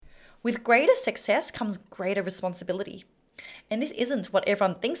With greater success comes greater responsibility. And this isn't what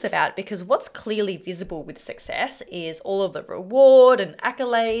everyone thinks about, because what's clearly visible with success is all of the reward and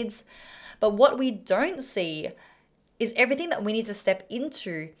accolades. But what we don't see is everything that we need to step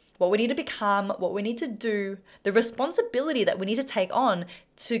into, what we need to become, what we need to do, the responsibility that we need to take on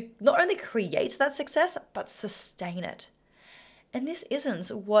to not only create that success, but sustain it. And this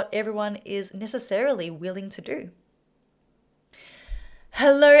isn't what everyone is necessarily willing to do.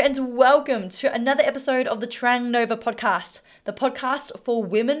 Hello and welcome to another episode of the Trang Nova podcast, the podcast for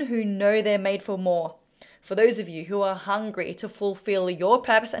women who know they're made for more. For those of you who are hungry to fulfill your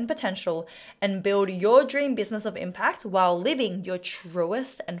purpose and potential and build your dream business of impact while living your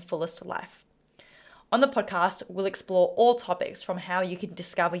truest and fullest life. On the podcast, we'll explore all topics from how you can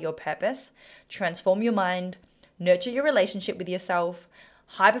discover your purpose, transform your mind, nurture your relationship with yourself,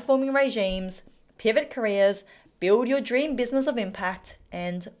 high-performing regimes, pivot careers, build your dream business of impact,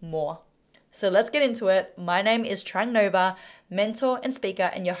 and more. So let's get into it. My name is Trang Nova, mentor and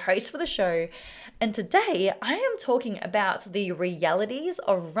speaker and your host for the show. And today I am talking about the realities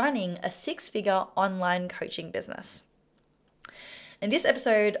of running a six-figure online coaching business. And this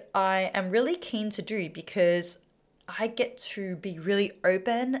episode I am really keen to do because I get to be really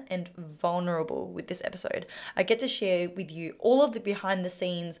open and vulnerable with this episode. I get to share with you all of the behind the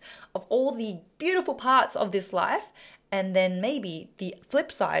scenes of all the beautiful parts of this life, and then maybe the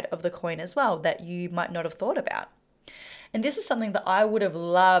flip side of the coin as well that you might not have thought about. And this is something that I would have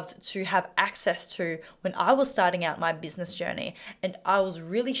loved to have access to when I was starting out my business journey and I was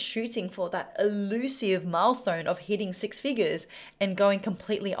really shooting for that elusive milestone of hitting six figures and going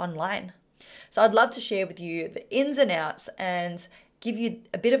completely online. So I'd love to share with you the ins and outs and give you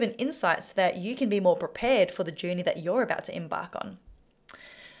a bit of an insight so that you can be more prepared for the journey that you're about to embark on.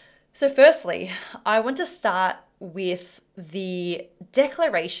 So firstly, I want to start with the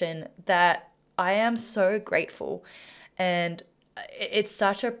declaration that I am so grateful, and it's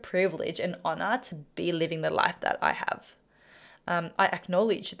such a privilege and honor to be living the life that I have. I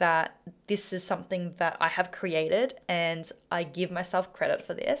acknowledge that this is something that I have created and I give myself credit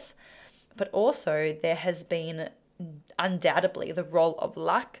for this. But also there has been undoubtedly the role of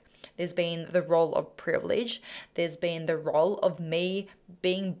luck. There's been the role of privilege. There's been the role of me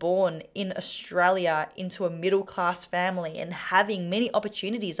being born in Australia into a middle-class family and having many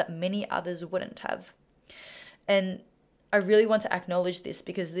opportunities that many others wouldn't have. And I really want to acknowledge this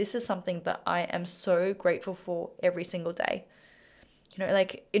because this is something that I am so grateful for every single day. You know,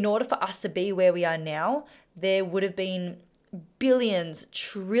 like in order for us to be where we are now, there would have been billions,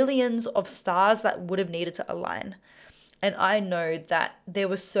 trillions of stars that would have needed to align. And I know that there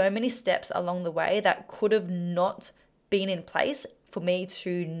were so many steps along the way that could have not been in place for me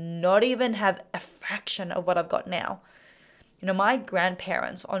to not even have a fraction of what I've got now. You know, my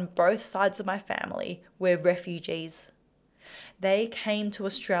grandparents on both sides of my family were refugees. They came to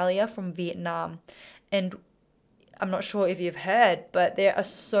Australia from Vietnam. And I'm not sure if you've heard, but there are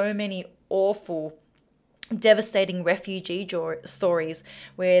so many awful, devastating refugee stories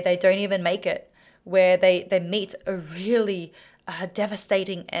where they don't even make it, where they meet a really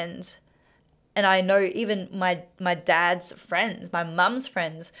devastating end. And I know even my dad's friends, my mum's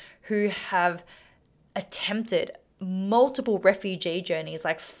friends, who have attempted multiple refugee journeys,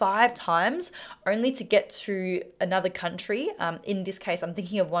 like 5 times, only to get to another country. In this case, I'm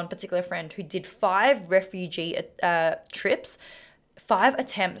thinking of one particular friend who did 5 refugee trips, 5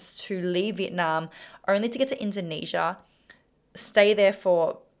 attempts to leave Vietnam, only to get to Indonesia, stay there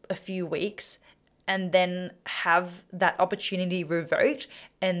for a few weeks, and then have that opportunity revoked,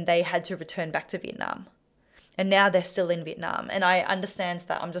 and they had to return back to Vietnam. And now they're still in Vietnam. And I understand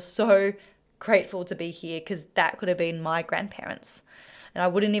that. I'm just so grateful to be here because that could have been my grandparents. And I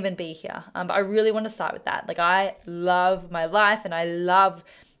wouldn't even be here. But I really want to start with that. Like, I love my life and I love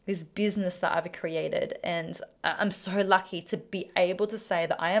this business that I've created. And I'm so lucky to be able to say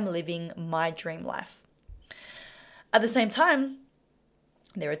that I am living my dream life. At the same time,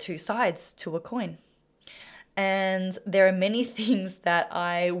 there are 2 sides to a coin. And there are many things that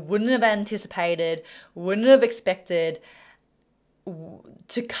I wouldn't have anticipated, wouldn't have expected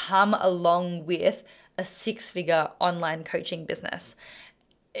to come along with a 6-figure online coaching business.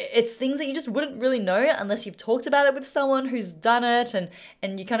 It's things that you just wouldn't really know unless you've talked about it with someone who's done it,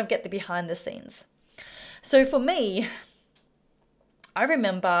 and you kind of get the behind the scenes. So for me, I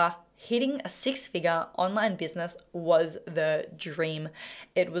remember hitting a 6-figure online business was the dream.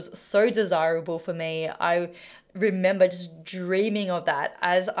 It was so desirable for me. I remember just dreaming of that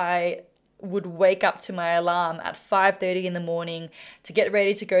as I would wake up to my alarm at 5:30 in the morning to get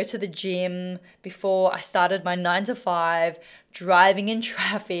ready to go to the gym before I started my 9 to 5, driving in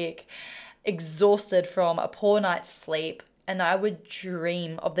traffic, exhausted from a poor night's sleep. And I would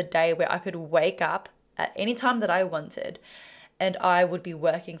dream of the day where I could wake up at any time that I wanted and I would be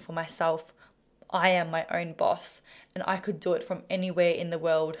working for myself. I am my own boss and I could do it from anywhere in the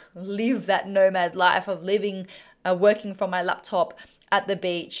world, live that nomad life of working from my laptop at the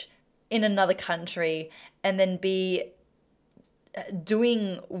beach in another country, and then be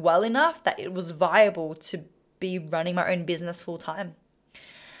doing well enough that it was viable to be running my own business full time.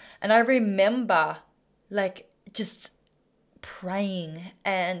 And I remember just praying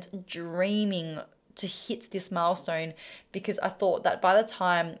and dreaming to hit this milestone, because I thought that by the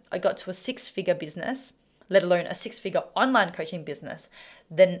time I got to a 6-figure business, let alone a 6-figure online coaching business,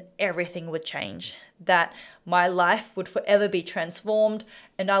 then everything would change. That my life would forever be transformed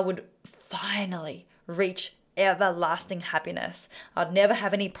and I would finally reach everlasting happiness. I'd never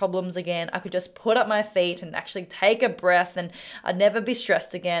have any problems again. I could just put up my feet and actually take a breath and I'd never be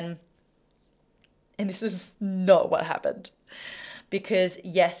stressed again. And this is not what happened. Because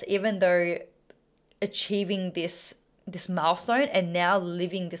yes, even though achieving this milestone and now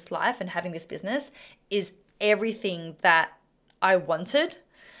living this life and having this business is everything that I wanted,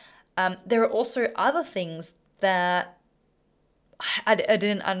 there are also other things that I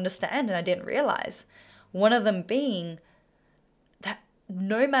didn't understand and I didn't realize. One of them being that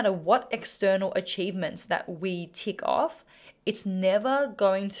no matter what external achievements that we tick off, it's never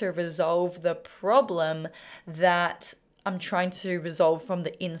going to resolve the problem that I'm trying to resolve from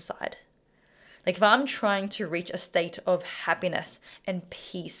the inside. Like if I'm trying to reach a state of happiness and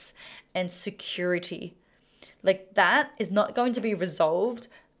peace and security, like that is not going to be resolved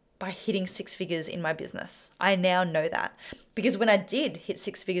by hitting 6 figures in my business. I now know that, because when I did hit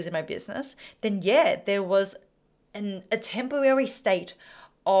 6 figures in my business, then yeah, there was a temporary state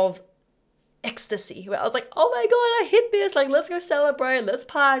of ecstasy where I was like, oh my God, I hit this, like let's go celebrate, let's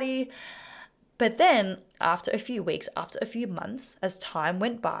party. But then after a few weeks, after a few months, as time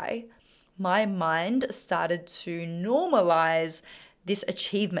went by, my mind started to normalize this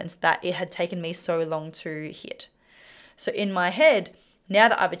achievement that it had taken me so long to hit. So in my head, now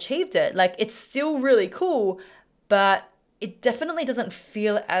that I've achieved it, like it's still really cool, but it definitely doesn't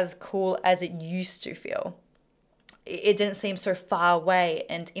feel as cool as it used to feel. It didn't seem so far away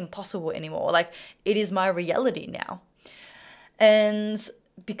and impossible anymore. Like it is my reality now. And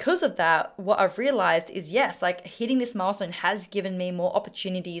because of that, what I've realized is yes, like hitting this milestone has given me more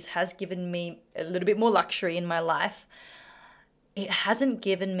opportunities, has given me a little bit more luxury in my life. It hasn't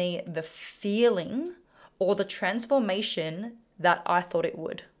given me the feeling or the transformation that I thought it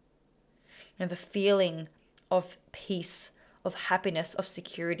would. You know, the feeling of peace, of happiness, of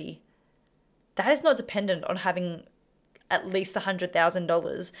security. That is not dependent on having at least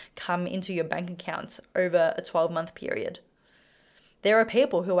 $100,000 come into your bank account over a 12-month period. There are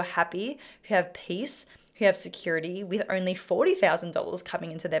people who are happy, who have peace, who have security with only $40,000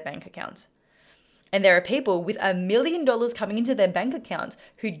 coming into their bank account. And there are people with $1 million coming into their bank account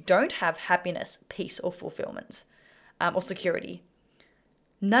who don't have happiness, peace, or fulfillment, or security.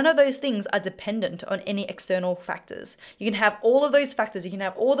 None of those things are dependent on any external factors. You can have all of those factors. You can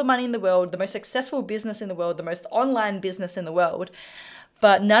have all the money in the world, the most successful business in the world, the most online business in the world,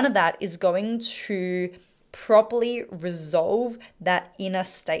 but none of that is going to properly resolve that inner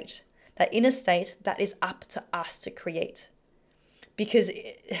state that is up to us to create. Because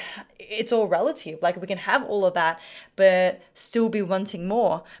it's all relative. Like we can have all of that, but still be wanting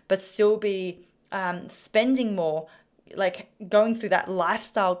more, but still be spending more, like going through that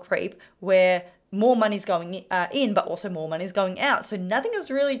lifestyle creep where more money's going in, but also more money's going out. So nothing has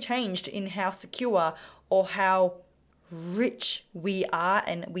really changed in how secure or how rich we are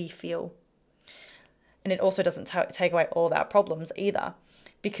and we feel. And it also doesn't take away all of our problems either,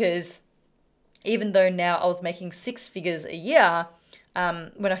 because even though now I was making 6 figures a year,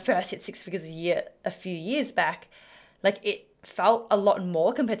 when I first hit 6 figures a year a few years back, like it felt a lot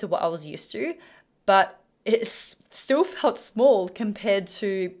more compared to what I was used to, but it still felt small compared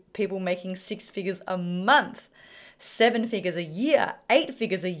to people making 6 figures a month, 7 figures a year, 8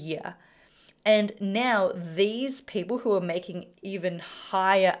 figures a year. And now these people who are making even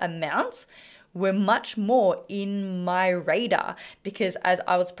higher amounts were much more in my radar, because as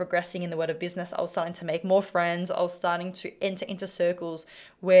I was progressing in the world of business, I was starting to make more friends. I was starting to enter into circles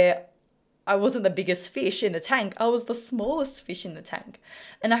where I wasn't the biggest fish in the tank. I was the smallest fish in the tank.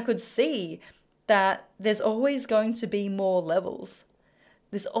 And I could see that there's always going to be more levels.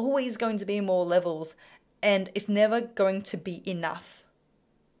 There's always going to be more levels, and it's never going to be enough.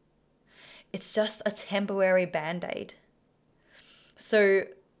 It's just a temporary band-aid. So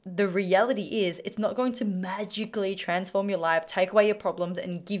the reality is it's not going to magically transform your life, take away your problems,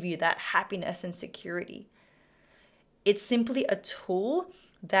 and give you that happiness and security. It's simply a tool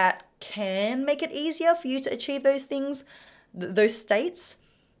that can make it easier for you to achieve those things, those states,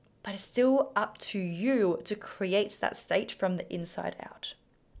 but it's still up to you to create that state from the inside out.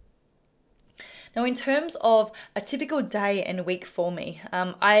 Now, in terms of a typical day and week for me,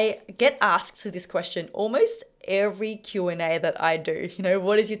 I get asked this question almost every Q&A that I do.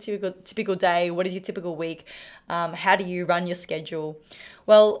 What is your typical day? What is your typical week? How do you run your schedule?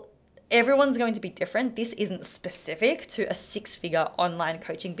 Well, everyone's going to be different. This isn't specific to a 6-figure online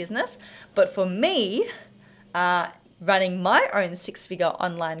coaching business, but for me, running my own 6-figure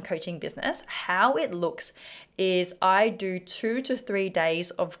online coaching business, how it looks is I do 2 to 3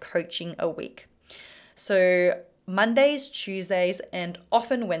 days of coaching a week. So Mondays, Tuesdays, and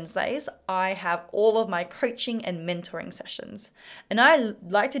often Wednesdays, I have all of my coaching and mentoring sessions. And I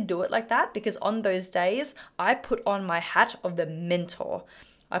like to do it like that because on those days, I put on my hat of the mentor.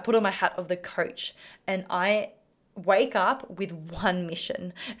 I put on my hat of the coach, and I wake up with one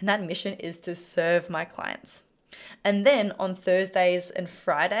mission, and that mission is to serve my clients. And then on Thursdays and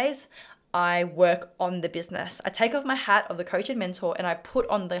Fridays, I work on the business. I take off my hat of the coach and mentor, and I put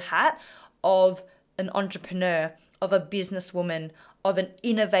on the hat of an entrepreneur, of a businesswoman, of an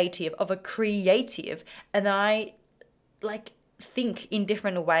innovative, of a creative. And then I think in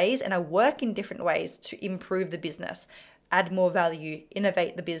different ways, and I work in different ways to improve the business, add more value,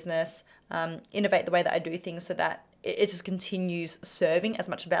 innovate the business, innovate the way that I do things so that it just continues serving as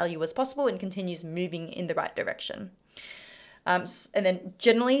much value as possible and continues moving in the right direction. And then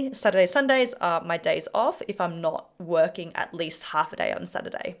generally Saturdays, Sundays are my days off if I'm not working at least half a day on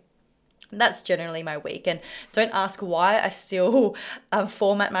Saturday. That's generally my week. And don't ask why I still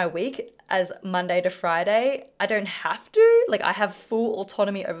format my week as Monday to Friday. I don't have to. I have full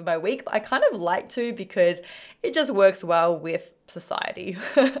autonomy over my week, but I kind of like to because it just works well with society.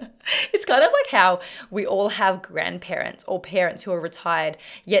 It's kind of like how we all have grandparents or parents who are retired,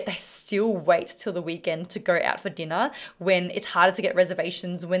 yet they still wait till the weekend to go out for dinner when it's harder to get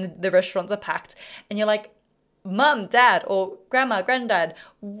reservations, when the restaurants are packed. And you're like, Mum, Dad, or Grandma, Granddad,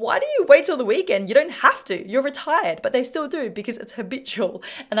 why do you wait till the weekend? You don't have to. You're retired, but they still do because it's habitual.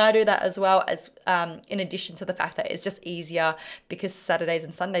 And I do that as well, as in addition to the fact that it's just easier because Saturdays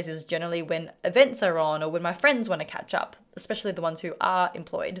and Sundays is generally when events are on or when my friends want to catch up, especially the ones who are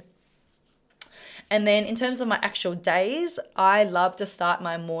employed. And then in terms of my actual days, I love to start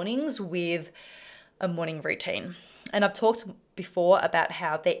my mornings with a morning routine. And I've talked before about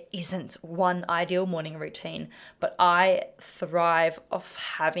how there isn't one ideal morning routine, but I thrive off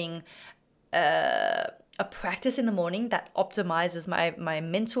having a practice in the morning that optimizes my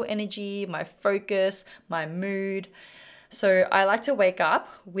mental energy, my focus, my mood. So I like to wake up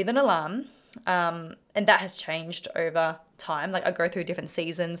with an alarm, and that has changed over time. I go through different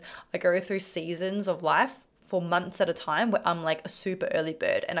seasons. I go through seasons of life for months at a time where I'm a super early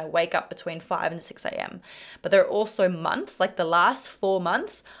bird and I wake up between 5 and 6 a.m. But there are also months, the last 4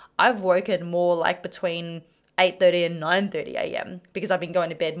 months, I've woken more between 8:30 and 9:30 a.m. because I've been going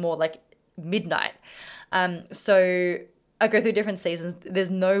to bed more midnight. So I go through different seasons. There's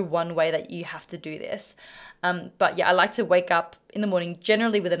no one way that you have to do this. But yeah, I like to wake up in the morning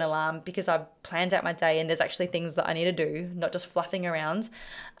generally with an alarm because I've planned out my day and there's actually things that I need to do, not just fluffing around.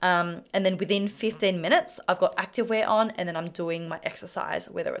 And then within 15 minutes, I've got activewear on and then I'm doing my exercise,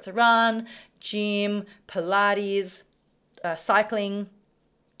 whether it's a run, gym, Pilates, cycling.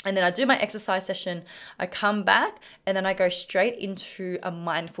 And then I do my exercise session, I come back, and then I go straight into a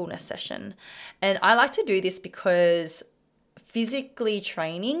mindfulness session. And I like to do this because physically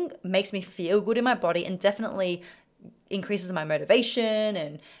training makes me feel good in my body and definitely increases my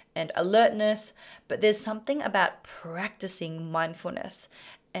motivation and alertness. But there's something about practicing mindfulness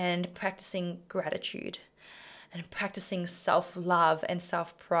and practicing gratitude and practicing self-love and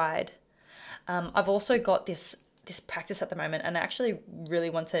self-pride. I've also got this practice at the moment, and I actually really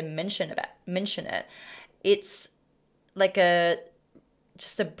want to mention it. It's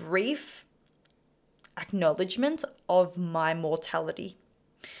just a brief acknowledgement of my mortality.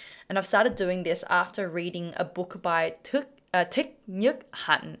 And I've started doing this after reading a book by Thich Nhat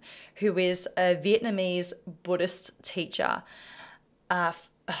Hanh, who is a Vietnamese Buddhist teacher,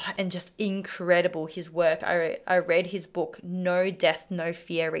 and just incredible, his work. I read his book, No Death, No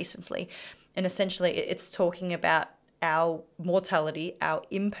Fear, recently. And essentially it's talking about our mortality, our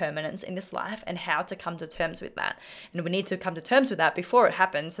impermanence in this life, and how to come to terms with that. And we need to come to terms with that before it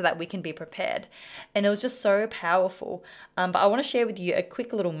happens so that we can be prepared. And it was just so powerful. But I want to share with you a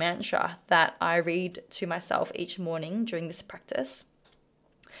quick little mantra that I read to myself each morning during this practice.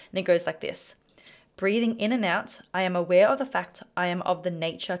 And it goes like this. Breathing in and out, I am aware of the fact I am of the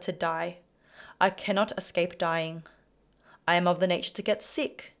nature to die. I cannot escape dying. I am of the nature to get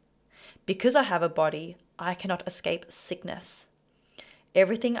sick. Because I have a body, I cannot escape sickness.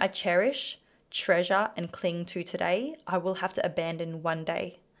 Everything I cherish, treasure, and cling to today, I will have to abandon one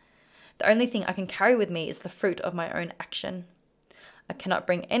day. The only thing I can carry with me is the fruit of my own action. I cannot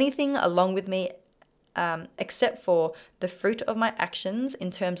bring anything along with me except for the fruit of my actions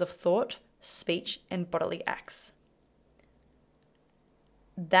in terms of thought, speech, and bodily acts.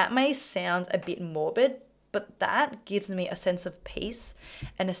 That may sound a bit morbid, but that gives me a sense of peace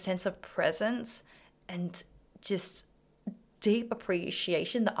and a sense of presence and just deep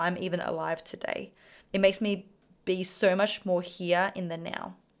appreciation that I'm even alive today. It makes me be so much more here in the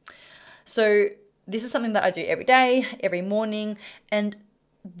now. So this is something that I do every day, every morning, and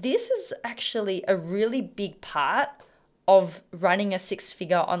this is actually a really big part of running a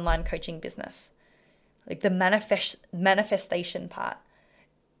 6-figure online coaching business. Like the manifestation part.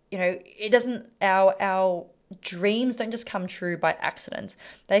 You know, it doesn't, our dreams don't just come true by accident.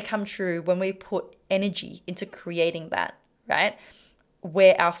 They come true when we put energy into creating that, right?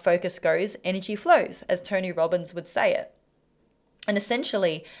 Where our focus goes, energy flows, as Tony Robbins would say it. And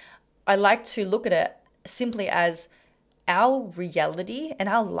essentially, I like to look at it simply as our reality and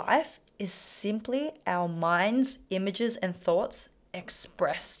our life is simply our minds, images, and thoughts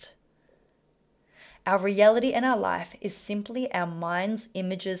expressed. Our reality and our life is simply our minds,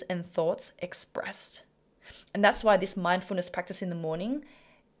 images, and thoughts expressed. And that's why this mindfulness practice in the morning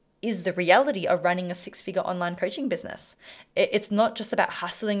is the reality of running a 6-figure online coaching business. It's not just about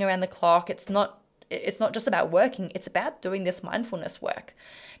hustling around the clock. It's not just about working. It's about doing this mindfulness work.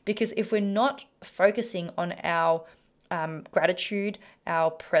 Because if we're not focusing on our gratitude,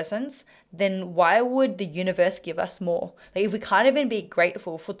 our presence, then why would the universe give us more? Like if we can't even be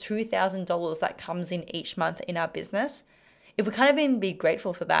grateful for $2,000 that comes in each month in our business, if we can't even be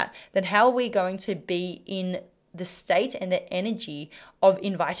grateful for that, then how are we going to be in the state and the energy of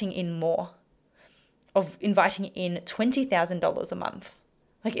inviting in more, of inviting in $20,000 a month?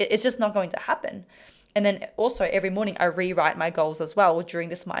 Like it's just not going to happen. And then also every morning I rewrite my goals as well during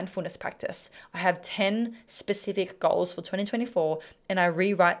this mindfulness practice. I have 10 specific goals for 2024 and I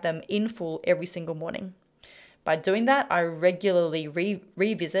rewrite them in full every single morning. By doing that, I regularly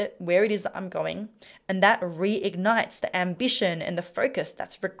revisit where it is that I'm going, and that reignites the ambition and the focus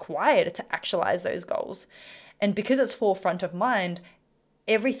that's required to actualize those goals. And because it's forefront of mind,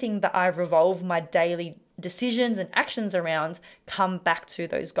 everything that I revolve my daily decisions and actions around come back to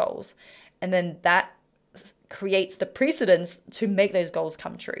those goals. And then that creates the precedence to make those goals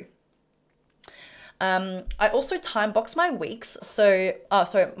come true. I also time box my weeks.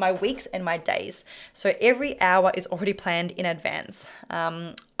 My weeks and my days. So every hour is already planned in advance.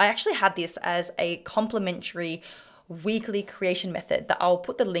 I actually have this as a complimentary weekly creation method that I'll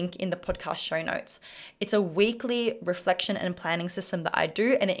put the link in the podcast show notes. It's a weekly reflection and planning system that I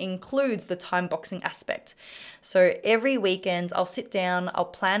do, and it includes the time boxing aspect. So every weekend I'll sit down, I'll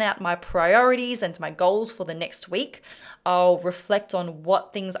plan out my priorities and my goals for the next week. I'll reflect on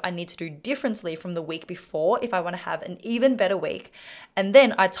what things I need to do differently from the week before if I want to have an even better week. And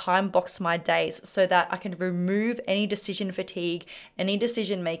then I time box my days so that I can remove any decision fatigue, any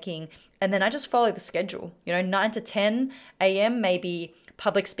decision making, and then I just follow the schedule. 9 to 10 a.m. maybe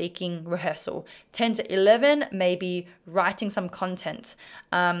public speaking rehearsal. 10 to 11 maybe writing some content.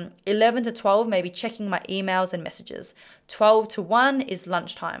 11 to 12 maybe checking my emails and messages. 12 to 1 is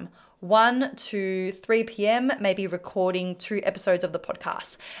lunchtime. 1 to 3 p.m. maybe recording 2 episodes of the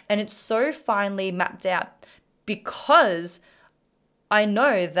podcast. And it's so finely mapped out because I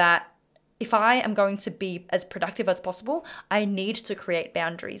know that if I am going to be as productive as possible, I need to create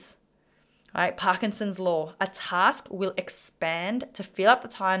boundaries. Right? Parkinson's law, a task will expand to fill up the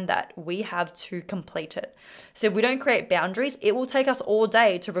time that we have to complete it. So if we don't create boundaries, it will take us all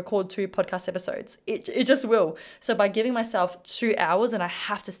day to record 2 podcast episodes. It just will. So by giving myself 2 hours, and I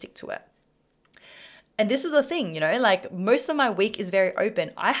have to stick to it. And this is the thing, like most of my week is very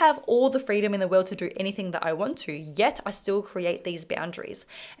open. I have all the freedom in the world to do anything that I want to, yet I still create these boundaries.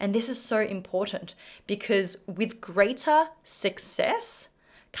 And this is so important because with greater success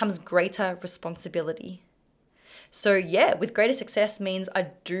comes greater responsibility. So yeah, with greater success means I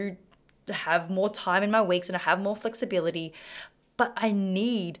do have more time in my weeks and I have more flexibility, but I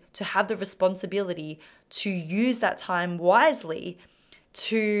need to have the responsibility to use that time wisely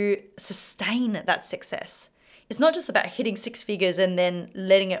to sustain that success. It's not just about hitting 6 figures and then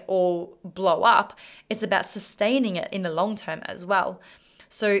letting it all blow up. It's about sustaining it in the long term as well.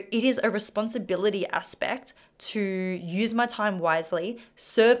 So it is a responsibility aspect to use my time wisely,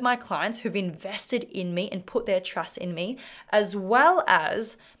 serve my clients who've invested in me and put their trust in me, as well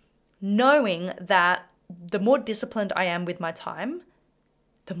as knowing that the more disciplined I am with my time,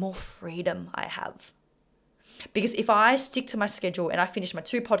 the more freedom I have. Because if I stick to my schedule and I finish my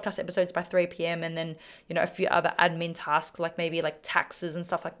 2 podcast episodes by 3 p.m. and then, a few other admin tasks like maybe like taxes and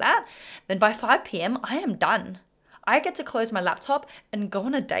stuff like that, then by 5 p.m. I am done. I get to close my laptop and go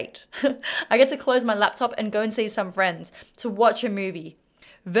on a date. I get to close my laptop and go and see some friends, to watch a movie.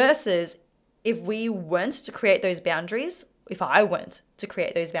 Versus if we weren't to create those boundaries, if I weren't to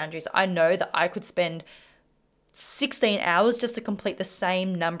create those boundaries, I know that I could spend 16 hours just to complete the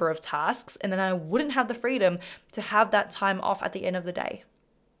same number of tasks, and then I wouldn't have the freedom to have that time off at the end of the day.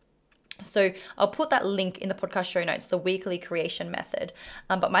 So I'll put that link in the podcast show notes, the weekly creation method.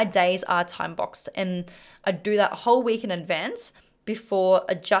 But my days are time boxed, and I do that a whole week in advance before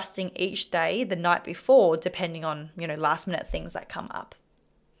adjusting each day the night before, depending on, last minute things that come up.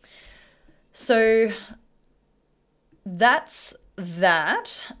 So that's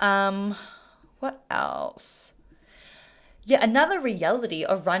that. What else? Yeah, another reality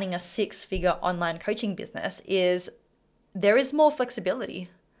of running a 6-figure online coaching business is there is more flexibility.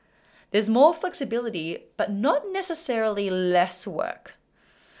 There's more flexibility, but not necessarily less work.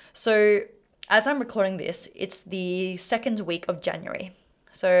 So as I'm recording this, it's the 2nd week of January.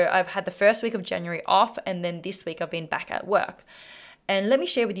 So I've had the 1st week of January off, and then this week I've been back at work. And let me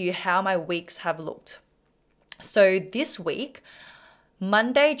share with you how my weeks have looked. So this week,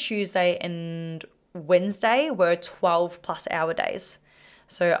 Monday, Tuesday, and Wednesday were 12+ hour days.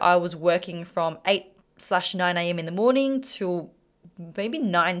 So I was working from 8/9 a.m. in the morning till maybe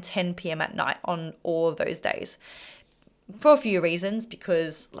 9-10 p.m. at night on all of those days. For a few reasons,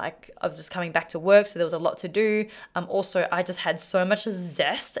 because I was just coming back to work, so there was a lot to do. Also, I just had so much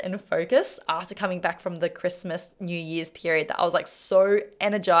zest and focus after coming back from the Christmas, New Year's period that I was so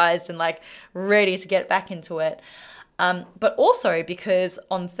energized and ready to get back into it. But also because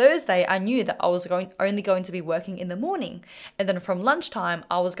on Thursday, I knew that I was only going to be working in the morning. And then from lunchtime,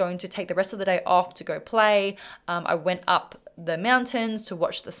 I was going to take the rest of the day off to go play. I went up the mountains to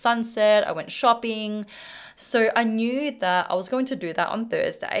watch the sunset. I went shopping. So I knew that I was going to do that on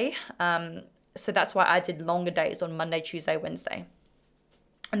Thursday. So that's why I did longer days on Monday, Tuesday, Wednesday.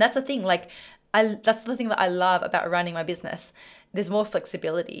 And that's the thing, that's the thing that I love about running my business. There's more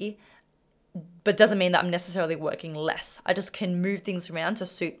flexibility, but doesn't mean that I'm necessarily working less. I just can move things around to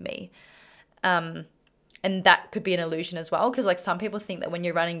suit me. And that could be an illusion as well, because some people think that when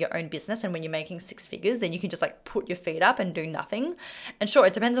you're running your own business and when you're making 6 figures, then you can just put your feet up and do nothing. And sure,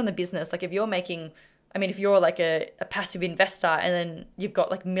 it depends on the business. If you're making, if you're a passive investor and then you've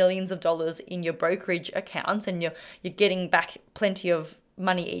got millions of dollars in your brokerage accounts and you're getting back plenty of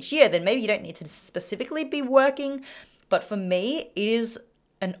money each year, then maybe you don't need to specifically be working. But for me, it is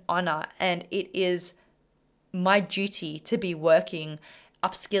an honor and it is my duty to be working,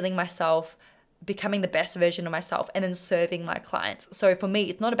 upskilling myself, becoming the best version of myself, and then serving my clients. So for me,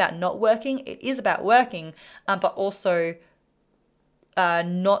 it's not about not working. It is about working, but also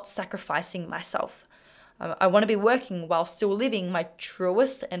not sacrificing myself. I want to be working while still living my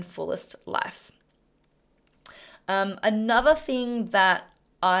truest and fullest life. Another thing that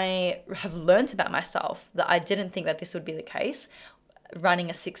I have learned about myself that I didn't think that this would be the case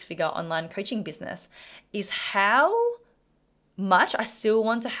running a 6-figure online coaching business is how much I still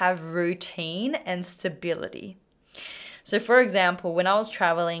want to have routine and stability. So for example, when I was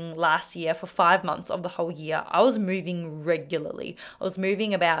traveling last year for 5 months of the whole year, I was moving regularly. I was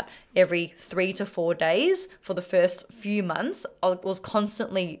moving about every 3 to 4 days for the first few months. I was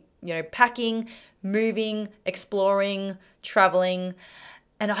constantly, packing, moving, exploring, traveling,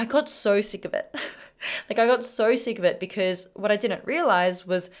 and I got so sick of it. I got so sick of it because what I didn't realize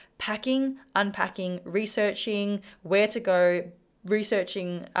was packing, unpacking, researching where to go,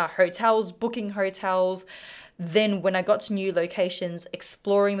 researching hotels, booking hotels. Then when I got to new locations,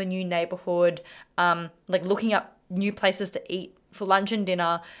 exploring the new neighborhood, looking up new places to eat for lunch and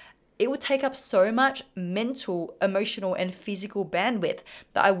dinner, it would take up so much mental, emotional, and physical bandwidth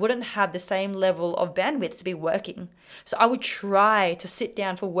that I wouldn't have the same level of bandwidth to be working. So I would try to sit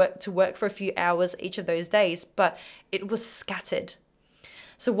down to work for a few hours each of those days, but it was scattered.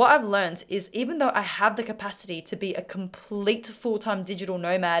 So what I've learned is even though I have the capacity to be a complete full-time digital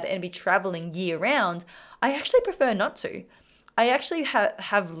nomad and be traveling year round, I actually prefer not to. I actually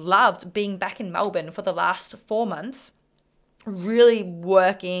have loved being back in Melbourne for the last 4 months, really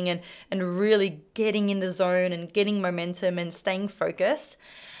working and really getting in the zone and getting momentum and staying focused.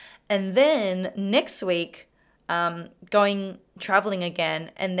 And then next week, going traveling again,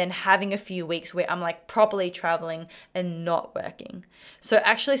 and then having a few weeks where I'm like properly traveling and not working. So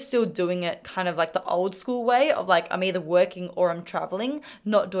actually still doing it kind of like the old school way of like I'm either working or I'm traveling,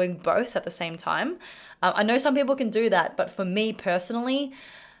 not doing both at the same time. I know some people can do that, but for me personally,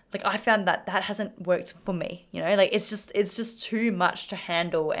 like I found that hasn't worked for me, like it's just too much to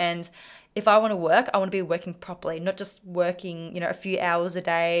handle. And if I want to work, I want to be working properly, not just working, a few hours a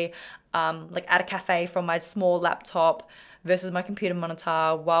day, like at a cafe from my small laptop versus my computer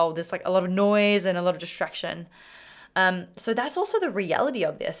monitor while there's like a lot of noise and a lot of distraction. So that's also the reality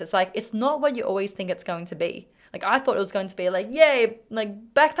of this. It's like, it's not what you always think it's going to be. Like I thought it was going to be like, yay,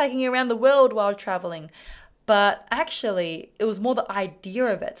 like backpacking around the world while traveling. But actually, it was more the idea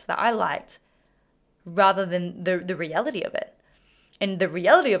of it that I liked rather than the reality of it. And the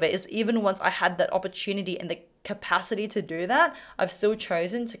reality of it is, even once I had that opportunity and the capacity to do that, I've still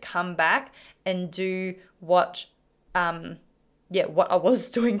chosen to come back and do what I was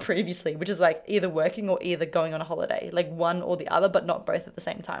doing previously, which is like either working or either going on a holiday, like one or the other, but not both at the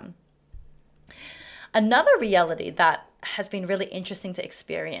same time. Another reality that has been really interesting to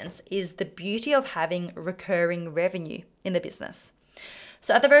experience is the beauty of having recurring revenue in the business.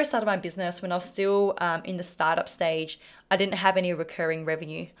 So at the very start of my business, when I was still in the startup stage, I didn't have any recurring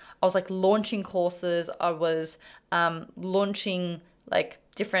revenue. I was like launching courses. I was launching like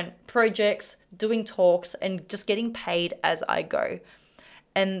different projects, doing talks, and just getting paid as I go.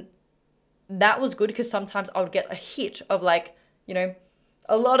 And that was good because sometimes I would get a hit of like,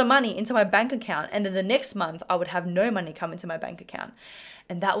 a lot of money into my bank account. And then the next month I would have no money come into my bank account.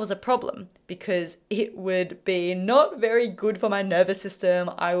 And that was a problem because it would be not very good for my nervous system.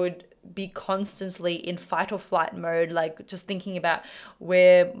 I would be constantly in fight or flight mode, like just thinking about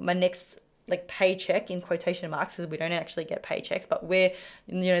where my next like paycheck, in quotation marks, because we don't actually get paychecks, but where,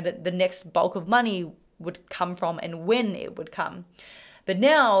 the next bulk of money would come from and when it would come. But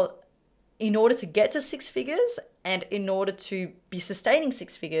now, in order to get to six figures and in order to be sustaining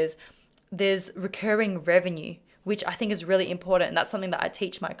six figures, there's recurring revenue, which I think is really important. And that's something that I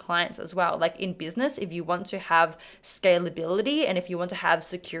teach my clients as well. Like in business, if you want to have scalability and if you want to have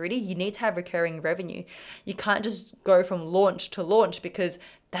security, you need to have recurring revenue. You can't just go from launch to launch because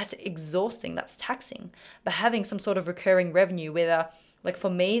that's exhausting, that's taxing. But having some sort of recurring revenue, whether like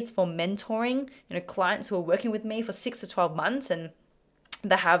for me, it's for mentoring, clients who are working with me for 6 to 12 months and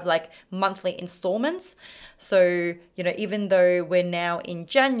they have like monthly installments. So, even though we're now in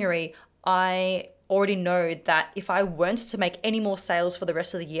January, I already know that if I weren't to make any more sales for the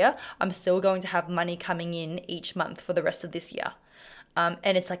rest of the year, I'm still going to have money coming in each month for the rest of this year. And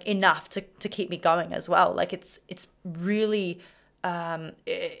it's like enough to keep me going as well. Like it's really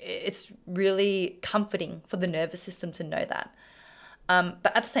comforting for the nervous system to know that.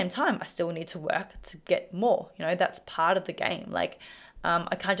 But at the same time, I still need to work to get more. That's part of the game. Like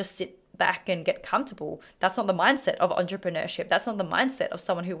I can't just sit back and get comfortable. That's not the mindset of entrepreneurship. That's not the mindset of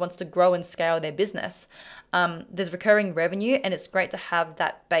someone who wants to grow and scale their business. There's recurring revenue, and it's great to have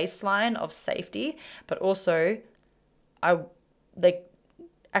that baseline of safety, but also I like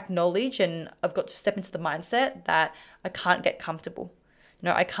acknowledge and I've got to step into the mindset that I can't get comfortable.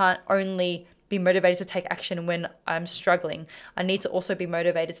 I can't only be motivated to take action when I'm struggling. I need to also be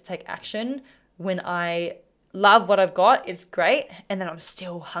motivated to take action when I love what I've got, it's great, and then I'm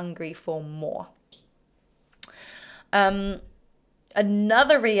still hungry for more.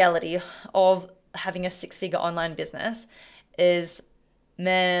 Another reality of having a six-figure online business is,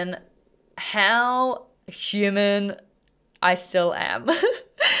 man, how human I still am.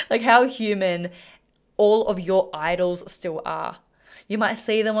 Like how human all of your idols still are. You might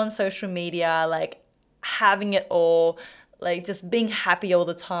see them on social media, like having it all, like just being happy all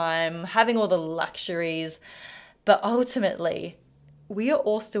the time, having all the luxuries. But ultimately, we are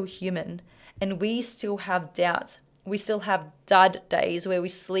all still human and we still have doubt. We still have dud days where we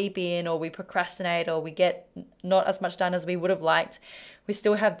sleep in or we procrastinate or we get not as much done as we would have liked. We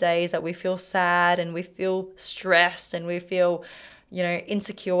still have days that we feel sad and we feel stressed and we feel,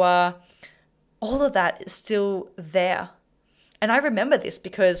 insecure. All of that is still there. And I remember this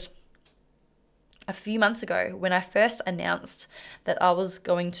because a few months ago, when I first announced that I was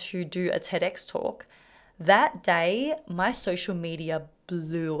going to do a TEDx talk, that day my social media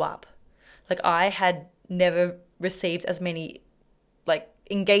blew up. Like I had never received as many like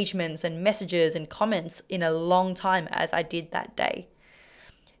engagements and messages and comments in a long time as I did that day.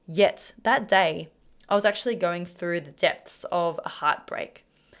 Yet that day, I was actually going through the depths of a heartbreak.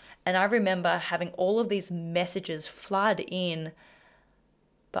 And I remember having all of these messages flood in,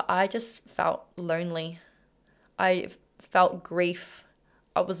 but I just felt lonely. I felt grief.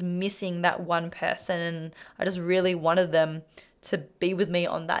 I was missing that one person, and I just really wanted them to be with me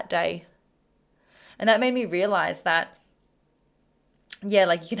on that day. And that made me realize that, yeah,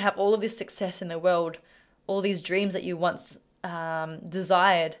 like you can have all of this success in the world, all these dreams that you once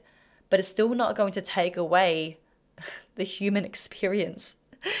desired, but it's still not going to take away the human experience,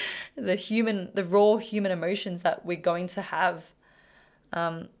 the raw human emotions that we're going to have.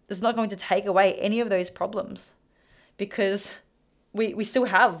 It's not going to take away any of those problems, because we still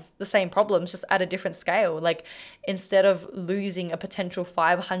have the same problems, just at a different scale. Like, instead of losing a potential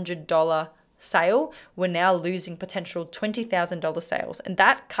 $500 sale, we're now losing potential $20,000 sales. And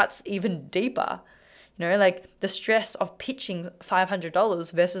that cuts even deeper. Like the stress of pitching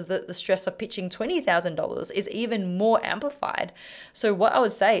 $500 versus the stress of pitching $20,000 is even more amplified. So what I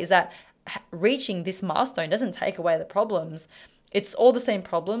would say is that reaching this milestone doesn't take away the problems. It's all the same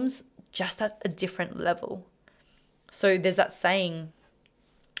problems, just at a different level. So there's that saying,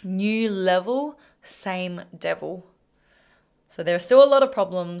 new level, same devil. So there are still a lot of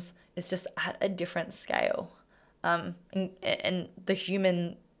problems. It's just at a different scale. And the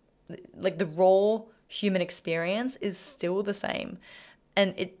human, like the raw human experience is still the same.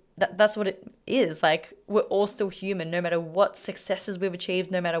 And that's what it is. Like, we're all still human, no matter what successes we've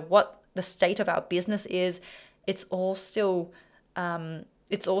achieved, no matter what the state of our business is. It's all still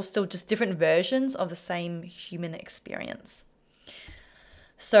just different versions of the same human experience.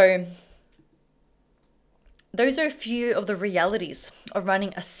 So those are a few of the realities of running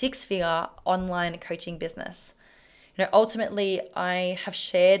a 6-figure online coaching business. Ultimately, I have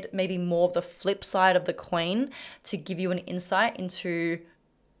shared maybe more of the flip side of the coin to give you an insight into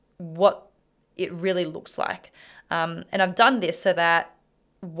what it really looks like. And I've done this so that,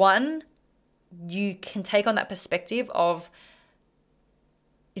 one, you can take on that perspective of,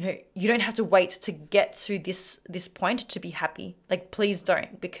 you don't have to wait to get to this point to be happy. Like, please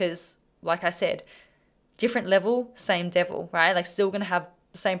don't, because like I said, different level, same devil, right? Like, still going to have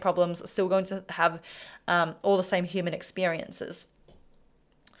the same problems, still going to have all the same human experiences.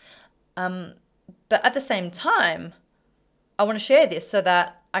 But at the same time, I want to share this so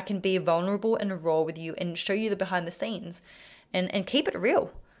that I can be vulnerable and raw with you and show you the behind the scenes and keep it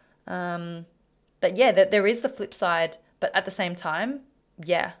real. That there is the flip side, but at the same time,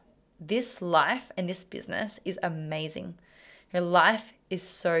 this life and this business is amazing. Life is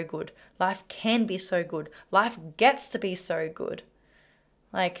so good. Life can be so good. Life gets to be so good.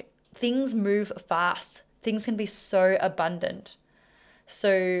 Like, things move fast. Things can be so abundant.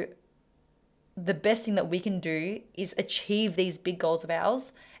 So the best thing that we can do is achieve these big goals of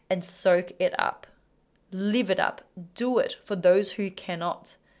ours and soak it up. Live it up. Do it for those who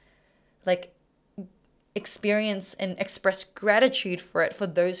cannot. Like, experience and express gratitude for it for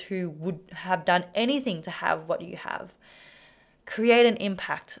those who would have done anything to have what you have. Create an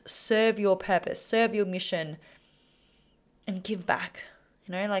impact. Serve your purpose. Serve your mission. And give back.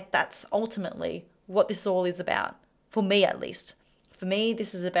 Like, that's ultimately what this all is about. For me, at least. For me,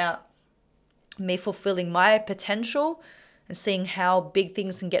 this is about me fulfilling my potential and seeing how big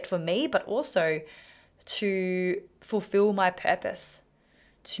things can get for me, but also to fulfill my purpose,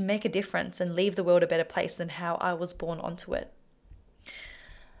 to make a difference and leave the world a better place than how I was born onto it.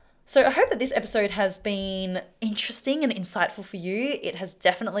 So I hope that this episode has been interesting and insightful for you. It has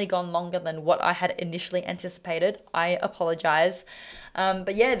definitely gone longer than what I had initially anticipated. I apologize. But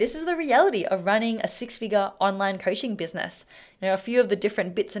this is the reality of running a 6-figure online coaching business. A few of the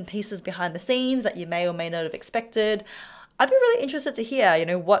different bits and pieces behind the scenes that you may or may not have expected. I'd be really interested to hear,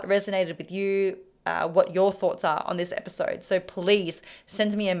 what resonated with you, what your thoughts are on this episode. So please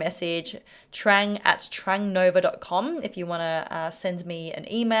send me a message, trang@trangnova.com, if you want to send me an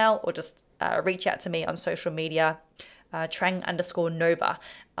email, or just reach out to me on social media. Trang_Nova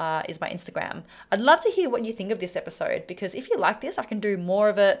is my Instagram. I'd love to hear what you think of this episode, because if you like this, I can do more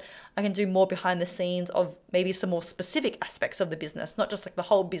of it. I can do more behind the scenes of maybe some more specific aspects of the business, not just like the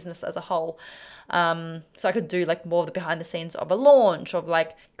whole business as a whole. So I could do like more of the behind the scenes of a launch, of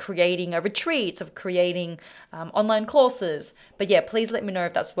like creating a retreat, of creating online courses. But please let me know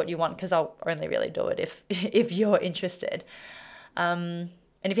if that's what you want, because I'll only really do it if you're interested.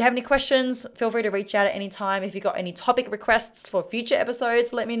 And if you have any questions, feel free to reach out at any time. If you've got any topic requests for future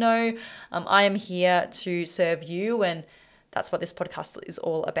episodes, let me know. I am here to serve you, and that's what this podcast is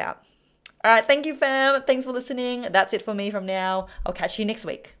all about. All right, thank you, fam. Thanks for listening. That's it for me from now. I'll catch you next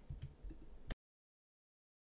week.